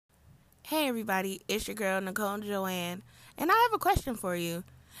Hey everybody, it's your girl Nicole JoAnn, and I have a question for you.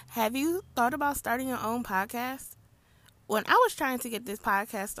 Have you thought about starting your own podcast? When I was trying to get this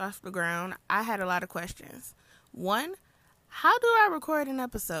podcast off the ground, I had a lot of questions. One, how do I record an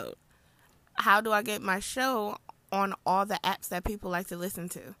episode? How do I get my show on all the apps that people like to listen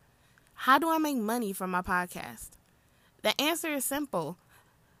to? How do I make money from my podcast? The answer is simple.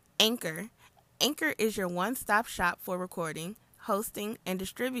 Anchor. Anchor is your one-stop shop for recording, hosting, and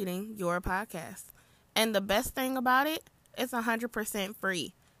distributing your podcast. And the best thing about it, it's 100%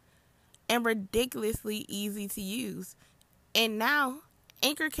 free and ridiculously easy to use. And now,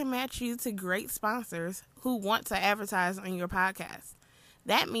 Anchor can match you to great sponsors who want to advertise on your podcast.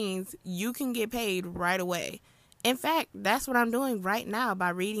 That means you can get paid right away. In fact, that's what I'm doing right now by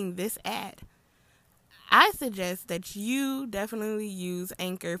reading this ad. I suggest that you definitely use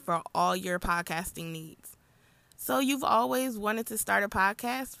Anchor for all your podcasting needs. So you've always wanted to start a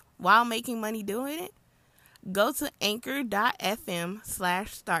podcast while making money doing it? Go to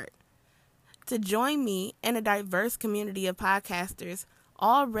anchor.fm/start to join me and a diverse community of podcasters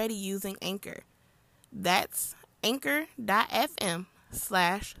already using Anchor. That's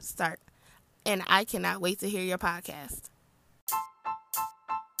anchor.fm/start. And I cannot wait to hear your podcast.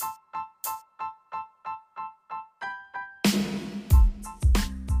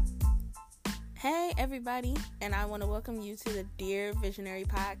 Hey everybody, and I want to welcome you to the Dear Visionary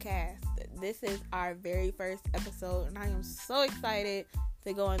podcast. This is our very first episode, and I am so excited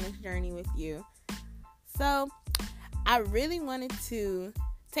to go on this journey with you. So, I really wanted to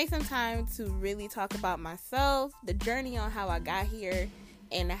take some time to really talk about myself, the journey on how I got here,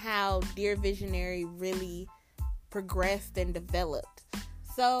 and how Dear Visionary really progressed and developed.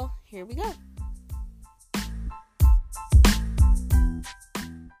 So, here we go.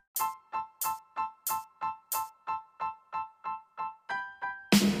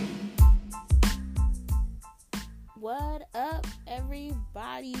 What up,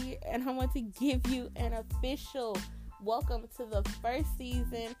 everybody? And I want to give you an official welcome to the first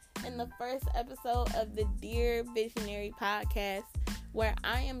season and the first episode of the Dear Visionary podcast, where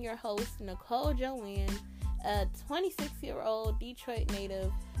I am your host, Nicole JoAnn, a 26-year-old Detroit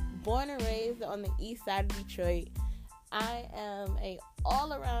native, born and raised on the east side of Detroit. I am a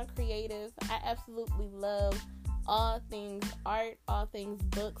all-around creative. I absolutely love all things art, all things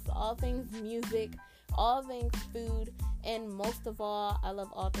books, all things music, all things food, and most of all, I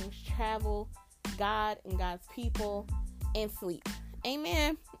love all things travel, God and God's people, and sleep.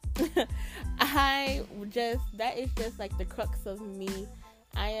 Amen. That is just like the crux of me.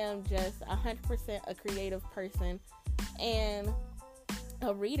 I am just 100% a creative person and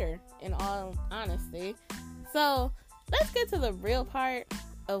a reader, in all honesty. So let's get to the real part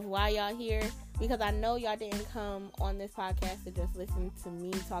of why y'all here, because I know y'all didn't come on this podcast to just listen to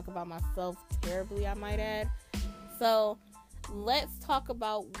me talk about myself terribly, I might add. So let's talk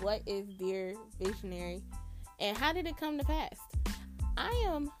about what is Dear Visionary and how did it come to pass. I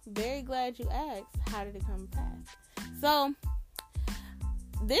am very glad you asked, how did it come to pass? So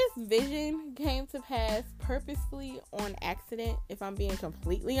this vision came to pass purposely on accident, if I'm being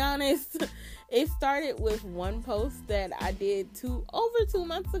completely honest. It started with one post that I did over 2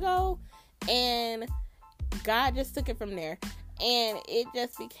 months ago, and God just took it from there. And it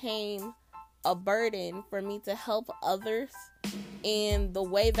just became a burden for me to help others in the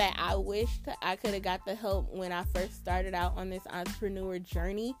way that I wished I could have got the help when I first started out on this entrepreneur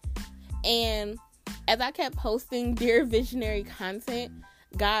journey. And as I kept posting Dear Visionary content,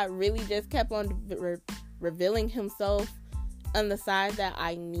 God really just kept on revealing himself on the side that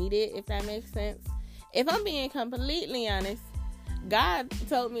I needed, if that makes sense. If I'm being completely honest, God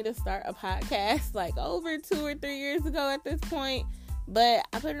told me to start a podcast like over 2 or 3 years ago at this point, but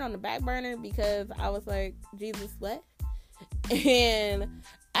I put it on the back burner because I was like, Jesus, what? And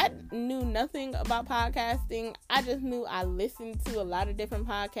I knew nothing about podcasting. I just knew I listened to a lot of different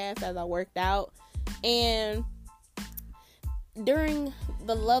podcasts as I worked out. And during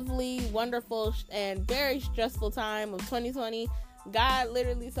the lovely, wonderful, and very stressful time of 2020, God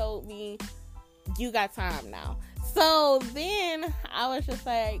literally told me, you got time now. So then I was just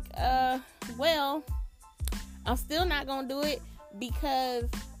like, well, I'm still not going to do it because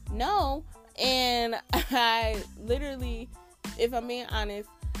no. And I literally, if I'm being honest,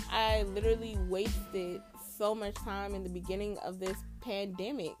 I literally wasted so much time in the beginning of this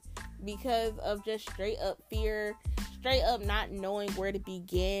pandemic because of just straight up fear, straight up not knowing where to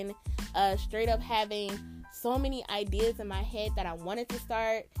begin, straight up having so many ideas in my head that I wanted to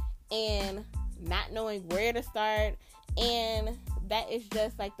start and not knowing where to start. And that is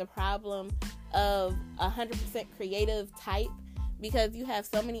just like the problem of 100% creative type, because you have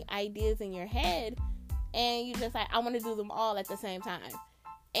so many ideas in your head and you just like, I want to do them all at the same time.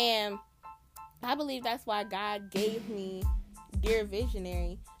 And I believe that's why God gave me Dear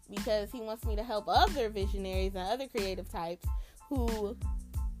Visionary, because he wants me to help other visionaries and other creative types who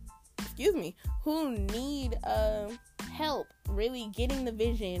need help really getting the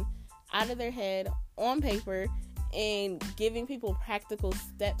vision out of their head on paper and giving people practical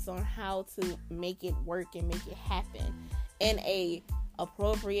steps on how to make it work and make it happen in a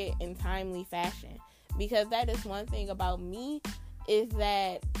appropriate and timely fashion. Because that is one thing about me, is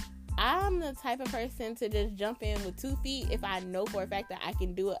that I'm the type of person to just jump in with 2 feet if I know for a fact that I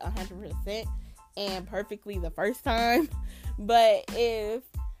can do it 100% and perfectly the first time. But if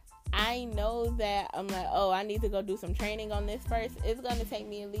I know that I'm like, oh, I need to go do some training on this first, it's going to take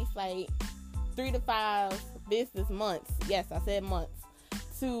me at least like 3 to 5 business months. Yes, I said months,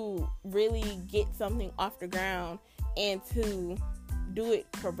 to really get something off the ground and to do it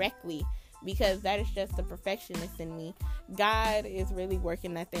correctly, because that is just the perfectionist in me. God is really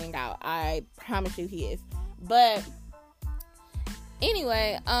working that thing out. I promise you he is. But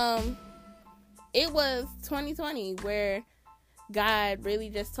anyway, it was 2020 where God really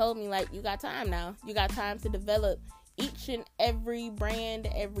just told me, like, you got time now. You got time to develop each and every brand,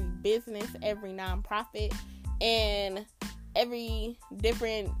 every business, every nonprofit, and every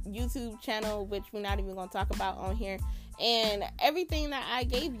different YouTube channel, which we're not even going to talk about on here. And everything that I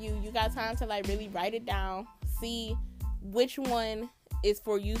gave you, you got time to like really write it down, see which one is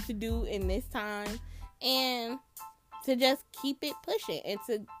for you to do in this time, and to just keep it pushing and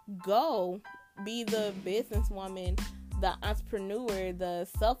to go be the businesswoman, the entrepreneur, the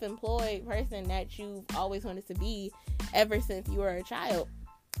self-employed person that you've always wanted to be ever since you were a child.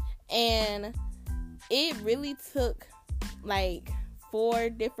 And it really took like 4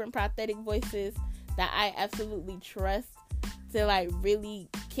 different prophetic voices that I absolutely trust to like really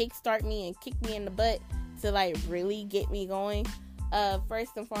kickstart me and kick me in the butt to like really get me going.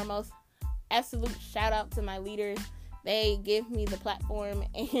 First and foremost, absolute shout out to my leaders. They give me the platform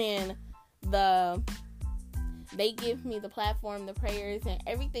and the prayers and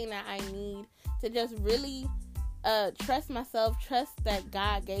everything that I need to just really trust myself, trust that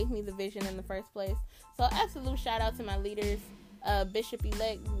God gave me the vision in the first place. So absolute shout out to my leaders,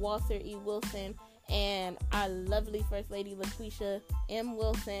 Bishop-elect Walter E. Wilson and our lovely First Lady LaQuisha M.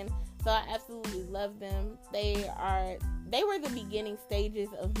 Wilson. So I absolutely love them. They were the beginning stages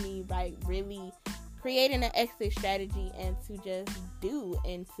of me like really creating an exit strategy and to just do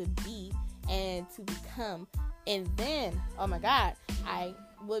and to be and to become. And then, oh my God, I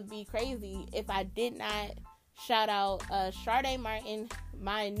would be crazy if I did not shout out Sade Martin,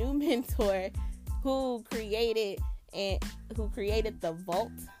 my new mentor, who created the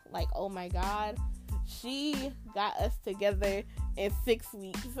Vault. Like, oh my God, she got us together in 6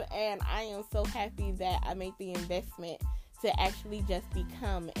 weeks, and I am so happy that I made the investment to actually just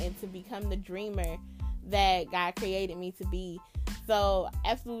become the dreamer that God created me to be. So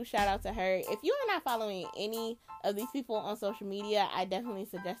absolute shout out to her. If you are not following any of these people on social media, I definitely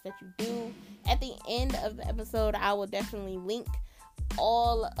suggest that you do. At the end of the episode, I will definitely link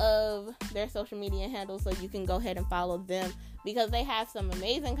all of their social media handles so you can go ahead and follow them, because they have some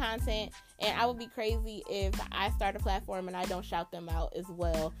amazing content, and I would be crazy if I start a platform and I don't shout them out as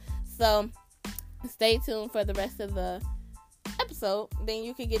well. So stay tuned for the rest of the episode, then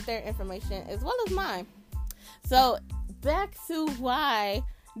you can get their information as well as mine. So back to why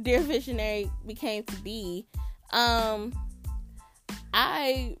Dear Visionary became to be. I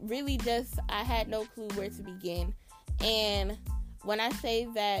had no clue where to begin. And when I say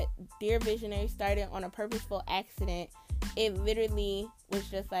that Dear Visionary started on a purposeful accident, it literally was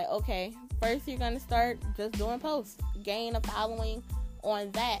just like, okay, first you're going to start just doing posts, gain a following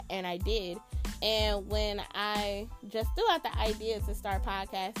on that. And I did. And when I just threw out the idea to start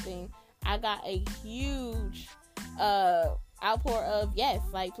podcasting, I got a huge outpour of, yes,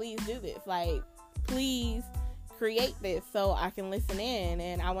 like, please do this. Like, please create this so I can listen in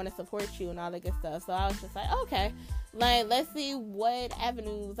and I want to support you and all that good stuff. So I was just like, okay, like, let's see what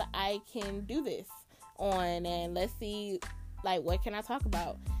avenues I can do this on, and let's see, like, what can I talk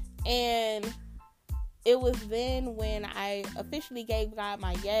about. And it was then when I officially gave God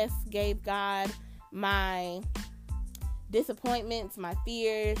my yes, gave God my disappointments, my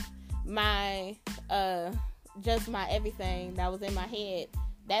fears, my just my everything that was in my head.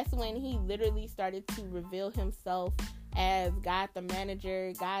 That's when he literally started to reveal himself as God the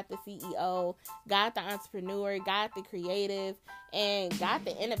manager, God the CEO, God the entrepreneur, God the creative, and God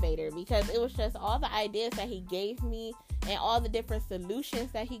the innovator, because it was just all the ideas that he gave me and all the different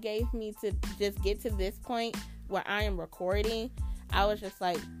solutions that he gave me to just get to this point where I am recording. I was just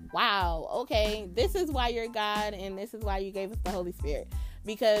like, wow, okay, this is why you're God, and this is why you gave us the Holy Spirit,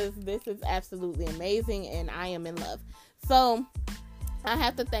 because this is absolutely amazing, and I am in love. So I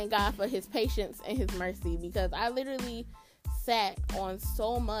have to thank God for his patience and his mercy, because I literally sat on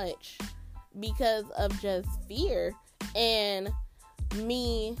so much because of just fear and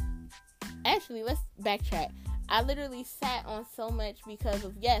me. Actually, let's backtrack. I literally sat on so much because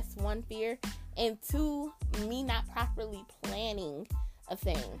of, yes, one, fear, and two, me not properly planning a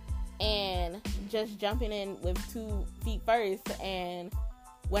thing and just jumping in with 2 feet first, and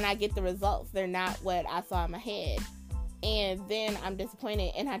when I get the results, they're not what I saw in my head, and then I'm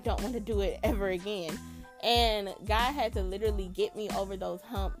disappointed and I don't want to do it ever again. And God had to literally get me over those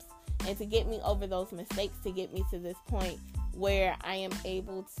humps and to get me over those mistakes to get me to this point where I am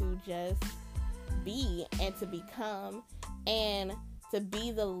able to just be and to become and to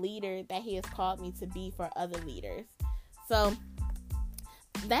be the leader that he has called me to be for other leaders. So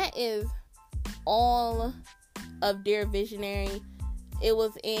that is all of Dear Visionary. It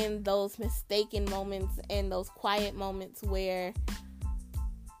was in those mistaken moments and those quiet moments where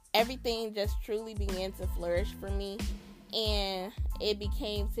everything just truly began to flourish for me, and it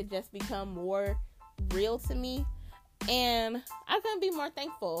became to just become more real to me, and I couldn't be more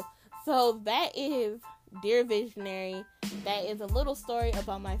thankful. So that is Dear Visionary. That is a little story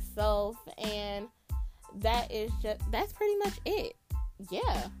about myself, and that's pretty much it.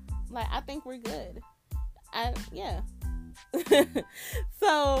 Yeah, like, I think we're good. Yeah.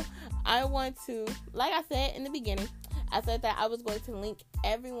 So I want to, like I said in the beginning, I said that I was going to link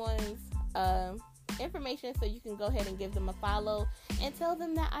everyone's information so you can go ahead and give them a follow and tell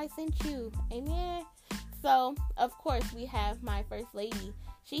them that I sent you. Amen. So, of course, we have my First Lady.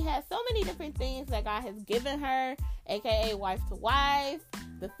 She has so many different things that God has given her, aka Wife to Wife,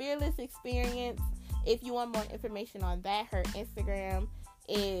 the Fearless Experience. If you want more information on that, her Instagram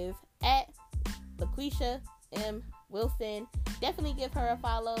is at LaQuisha M. Wilson. Definitely give her a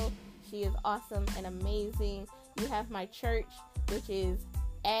follow. She is awesome and amazing. You have my church, which is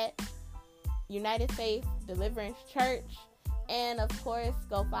at United Faith Deliverance Church. And of course,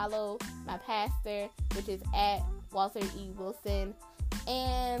 go follow my pastor, which is at Walter E. Wilson.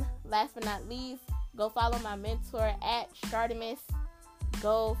 And last but not least, go follow my mentor at Shartimus.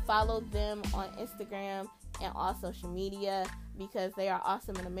 Go follow them on Instagram and all social media, because they are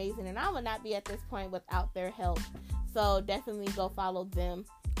awesome and amazing, and I would not be at this point without their help. So definitely go follow them.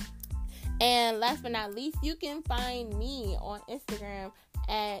 And last but not least, you can find me on Instagram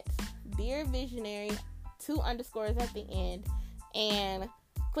at Dear Visionary, 2 underscores at the end, and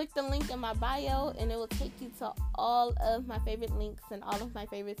click the link in my bio and it will take you to all of my favorite links and all of my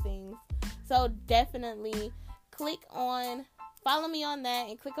favorite things. So definitely follow me on that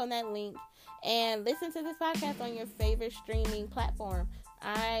and click on that link and listen to this podcast on your favorite streaming platform.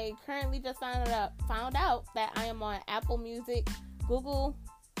 I currently just found out that I am on Apple Music, Apple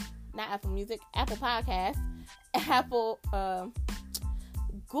Podcasts,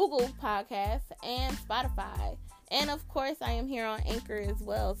 Google Podcasts, and Spotify. And of course, I am here on Anchor as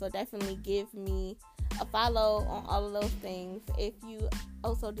well. So definitely give me a follow on all of those things if you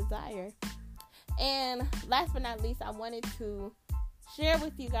also desire. And last but not least, I wanted to share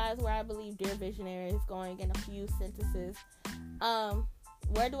with you guys where I believe Dear Visionary is going in a few sentences.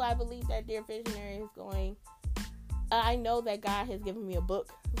 Where do I believe that Dear Visionary is going? I know that God has given me a book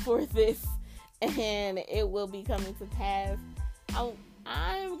for this, and it will be coming to pass.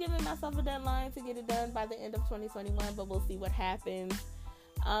 I'm giving myself a deadline to get it done by the end of 2021, but we'll see what happens.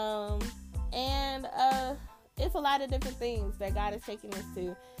 It's a lot of different things that God is taking us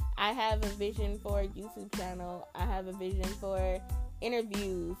to. I have a vision for a YouTube channel. I have a vision for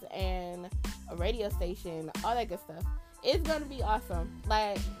interviews and a radio station, all that good stuff. It's going to be awesome.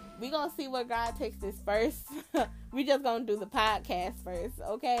 Like, we going to see where God takes this first. We just going to do the podcast first,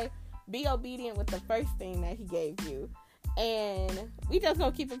 okay? Be obedient with the first thing that he gave you. And we just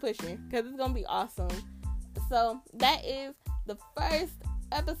going to keep it pushing because it's going to be awesome. So, that is the first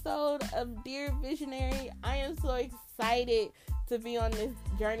episode of Dear Visionary. I am so excited to be on this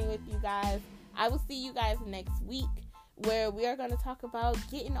journey with you guys. I will see you guys next week, where we are going to talk about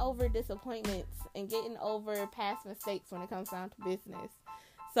getting over disappointments and getting over past mistakes when it comes down to business.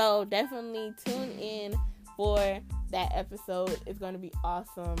 So definitely tune in for that episode. It's going to be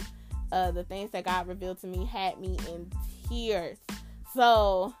awesome. The things that God revealed to me had me in tears.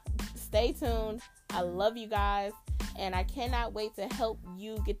 So stay tuned. I love you guys, and I cannot wait to help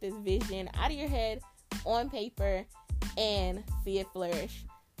you get this vision out of your head on paper and see it flourish.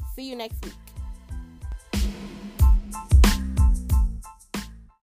 See you next week.